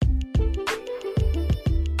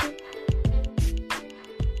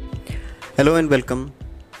Hello and welcome.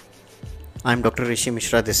 I am doctor Rishi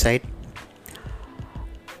Mishra this side.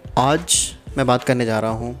 आज मैं बात करने जा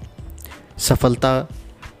रहा हूँ सफलता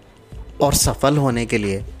और सफल होने के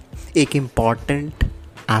लिए एक इम्पॉर्टेंट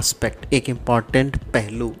एस्पेक्ट, एक इम्पॉर्टेंट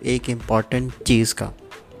पहलू, एक इम्पॉर्टेंट चीज़ का,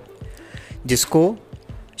 जिसको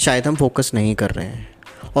शायद हम फोकस नहीं कर रहे हैं,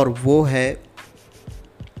 और वो है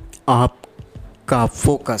आपका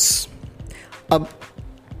फोकस। अब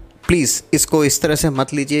प्लीज़ इसको इस तरह से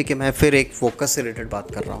मत लीजिए कि मैं फिर एक फोकस से रिलेटेड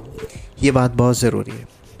बात कर रहा हूँ। ये बात बहुत ज़रूरी है।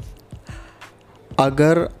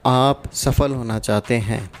 अगर आप सफल होना चाहते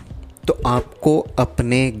हैं तो आपको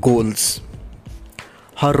अपने गोल्स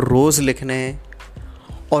हर रोज़ लिखने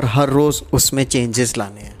हैं और हर रोज़ उसमें चेंजेस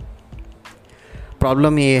लाने हैं।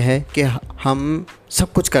 प्रॉब्लम ये है कि हम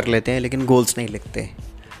सब कुछ कर लेते हैं लेकिन गोल्स नहीं लिखते।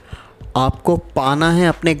 आपको पाना है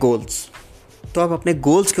अपने गोल्स, तो आप अपने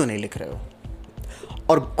गोल्स क्यों नहीं लिख रहे हो?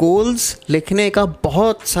 और गोल्स लिखने का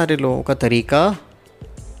बहुत सारे लोगों का तरीका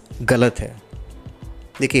गलत है।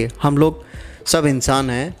 देखिए, हम लोग सब इंसान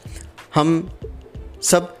हैं, हम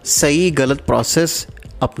सब सही गलत प्रोसेस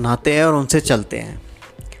अपनाते हैं और उनसे चलते हैं,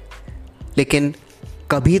 लेकिन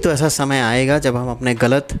कभी तो ऐसा समय आएगा जब हम अपने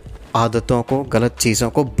गलत आदतों को, गलत चीज़ों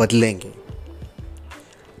को बदलेंगे।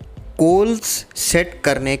 गोल्स सेट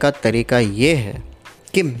करने का तरीका ये है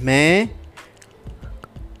कि मैं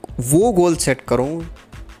वो गोल सेट करूं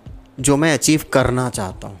जो मैं अचीव करना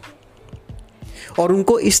चाहता हूं, और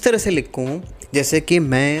उनको इस तरह से लिखूं जैसे कि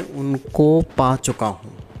मैं उनको पा चुका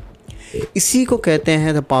हूं। इसी को कहते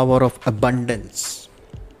हैं द पावर ऑफ अबंडेंस,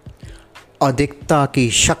 अधिकता की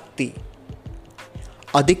शक्ति।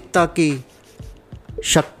 अधिकता की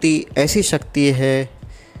शक्ति ऐसी शक्ति है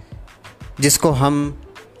जिसको हम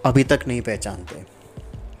अभी तक नहीं पहचानते।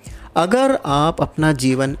 अगर आप अपना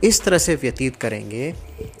जीवन इस तरह से व्यतीत करेंगे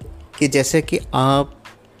कि जैसे कि आप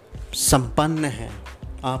संपन्न हैं,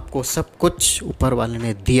 आपको सब कुछ ऊपर वाले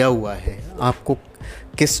ने दिया हुआ है, आपको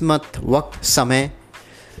किस्मत, वक्त, समय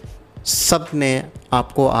सब ने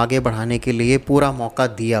आपको आगे बढ़ाने के लिए पूरा मौका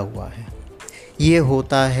दिया हुआ है। ये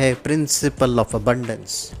होता है प्रिंसिपल ऑफ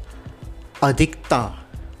अबंडेंस, अधिकता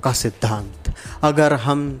का सिद्धांत। अगर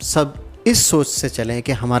हम सब इस सोच से चलें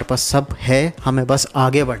कि हमारे पास सब है, हमें बस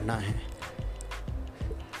आगे बढ़ना है,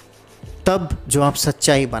 तब जो आप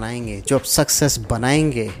सच्चाई बनाएंगे, जो आप सक्सेस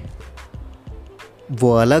बनाएंगे,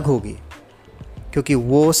 वो अलग होगी, क्योंकि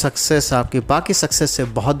वो सक्सेस आपकी बाकी सक्सेस से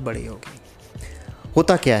बहुत बड़ी होगी।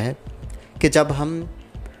 होता क्या है कि जब हम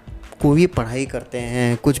कोई भी पढ़ाई करते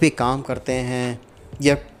हैं, कुछ भी काम करते हैं,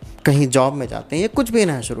 या कहीं जॉब में जाते हैं, या कुछ भी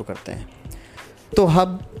नया शुरू करते हैं, तो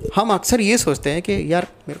हम अक्सर ये सोचते हैं कि यार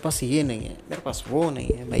मेरे पास ये नहीं है, मेरे पास वो नहीं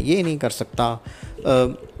है, मैं ये नहीं कर सकता।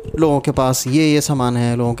 लोगों के पास ये सामान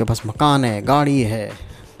है, लोगों के पास मकान है, गाड़ी है,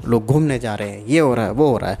 लोग घूमने जा रहे हैं, ये हो रहा है, वो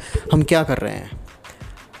हो रहा है। हम क्या कर रहे हैं?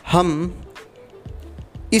 हम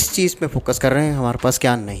इस चीज़ पे फोकस कर रहे हैं हमारे पास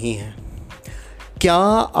क्या नहीं है। क्या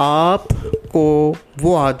आपको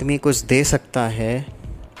वो आदमी कुछ दे सकता है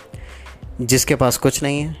जिसके पास कुछ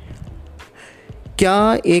नहीं है?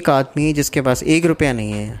 क्या एक आदमी जिसके पास 1 रुपया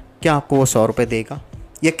नहीं है, क्या आपको वो 100 रुपये देगा?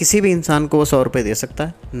 या किसी भी इंसान को वो 100 रुपये दे सकता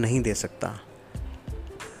है? नहीं दे सकता,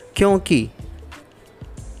 क्योंकि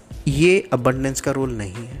ये अबंडेंस का रूल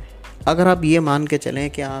नहीं है। अगर आप ये मान के चलें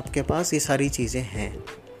कि आपके पास ये सारी चीज़ें हैं,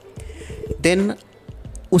 देन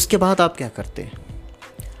उसके बाद आप क्या करते हैं?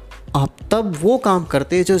 आप तब वो काम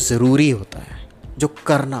करते हैं जो ज़रूरी होता है, जो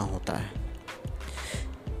करना होता है।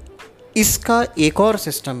 इसका एक और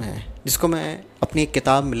सिस्टम है जिसको मैं अपनी एक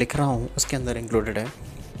किताब में लिख रहा हूँ, उसके अंदर इंक्लूडेड है।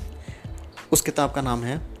 उस किताब का नाम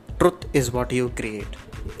है truth is what you create.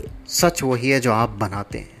 सच वही है जो आप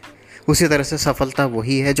बनाते हैं, उसी तरह से सफलता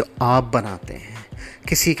वही है जो आप बनाते हैं।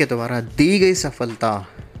 किसी के द्वारा दी गई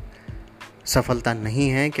सफलता नहीं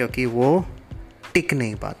है, क्योंकि वो टिक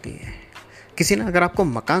नहीं पाती है। किसी ने अगर आपको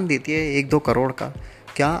मकान देती है 1-2 करोड़ का,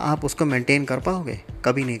 क्या आप उसको मेंटेन कर पाओगे?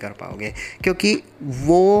 कभी नहीं कर पाओगे, क्योंकि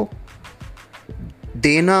वो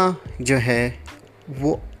देना जो है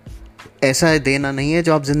वो ऐसा देना नहीं है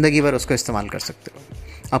जो आप ज़िंदगी भर उसको इस्तेमाल कर सकते हो।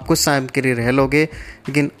 आप कुछ टाइम के लिए रह लोगे,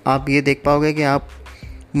 लेकिन आप ये देख पाओगे कि आप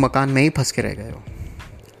मकान में ही फंस के रह गए हो।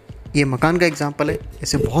 ये मकान का एग्जाम्पल है,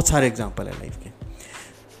 ऐसे बहुत सारे एग्जाम्पल है लाइफ के।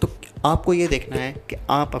 तो आपको ये देखना है कि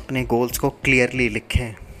आप अपने गोल्स को क्लियरली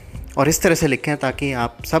लिखें, और इस तरह से लिखें ताकि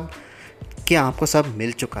आपको सब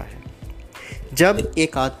मिल चुका है। जब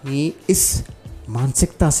एक आदमी इस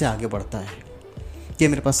मानसिकता से आगे बढ़ता है कि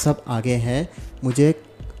मेरे पास सब आगे है,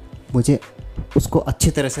 मुझे उसको अच्छी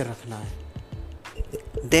तरह से रखना है,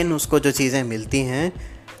 देन उसको जो चीज़ें मिलती हैं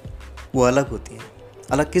वो अलग होती हैं।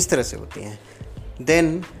 अलग किस तरह से होती हैं?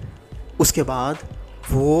 देन उसके बाद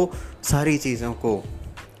वो सारी चीज़ों को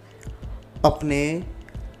अपने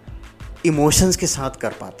इमोशंस के साथ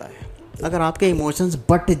कर पाता है। अगर आपके इमोशंस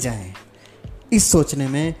बट जाएं इस सोचने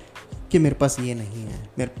में कि मेरे पास ये नहीं है,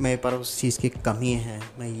 मेरे पास उस चीज़ की कमी है,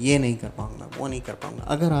 मैं ये नहीं कर पाऊँगा, वो नहीं कर पाऊँगा,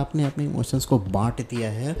 अगर आपने अपने इमोशंस को बांट दिया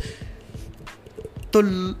है तो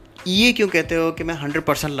ये क्यों कहते हो कि मैं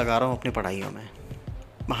 100% लगा रहा हूँ अपनी पढ़ाइयों में,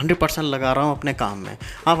 मैं 100% लगा रहा हूँ अपने काम में?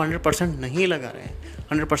 आप 100% नहीं लगा रहे हैं,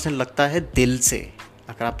 100% लगता है दिल से।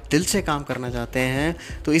 अगर आप दिल से काम करना चाहते हैं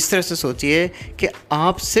तो इस तरह से सोचिए कि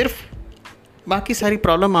आप सिर्फ, बाकी सारी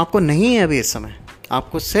प्रॉब्लम आपको नहीं है अभी इस समय,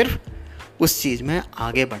 आपको सिर्फ उस चीज़ में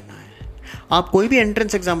आगे बढ़ना है। आप कोई भी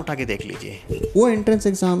एंट्रेंस एग्ज़ाम उठा के देख लीजिए, वो एंट्रेंस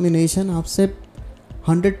एग्ज़ामिनेशन आपसे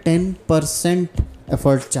 110%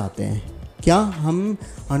 एफर्ट चाहते हैं। क्या हम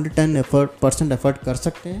 110% एफर्ट कर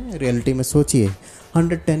सकते हैं? रियलिटी में सोचिए,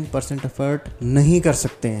 110% एफर्ट नहीं कर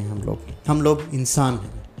सकते हैं हम लोग इंसान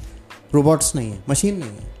हैं, रोबोट्स नहीं हैं, मशीन नहीं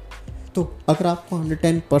है। तो अगर आपको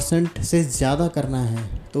 110% से ज़्यादा करना है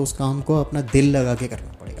तो उस काम को अपना दिल लगा के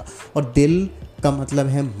करना पड़ेगा। और दिल का मतलब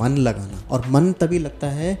है मन लगाना, और मन तभी लगता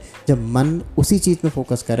है जब मन उसी चीज़ में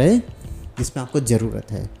फोकस करे जिसमें आपको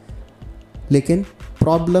ज़रूरत है। लेकिन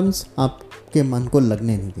प्रॉब्लम्स आपके मन को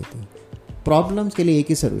लगने नहीं देती। प्रॉब्लम्स के लिए एक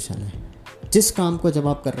ही सलूशन है, जिस काम को जब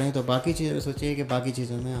आप कर रहे हैं तो बाकी चीज़ों में सोचिए कि बाकी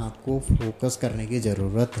चीज़ों में आपको फोकस करने की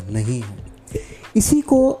ज़रूरत नहीं है। इसी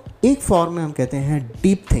को एक फॉर्म में हम कहते हैं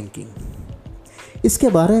डीप थिंकिंग। इसके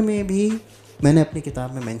बारे में भी मैंने अपनी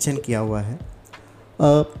किताब में मेंशन किया हुआ है।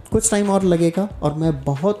 कुछ टाइम और लगेगा और मैं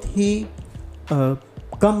बहुत ही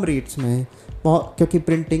कम रेट्स में, क्योंकि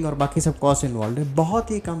प्रिंटिंग और बाकी सब कॉस्ट इन्वॉल्व है,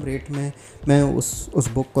 बहुत ही कम रेट में मैं उस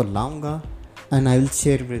बुक को लाऊंगा and I will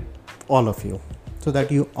share with all of you so that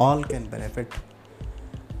you all can benefit.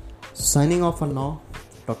 Signing off for now,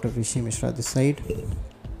 Dr. Rishi Mishra this side.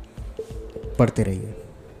 पढ़ते रहिए।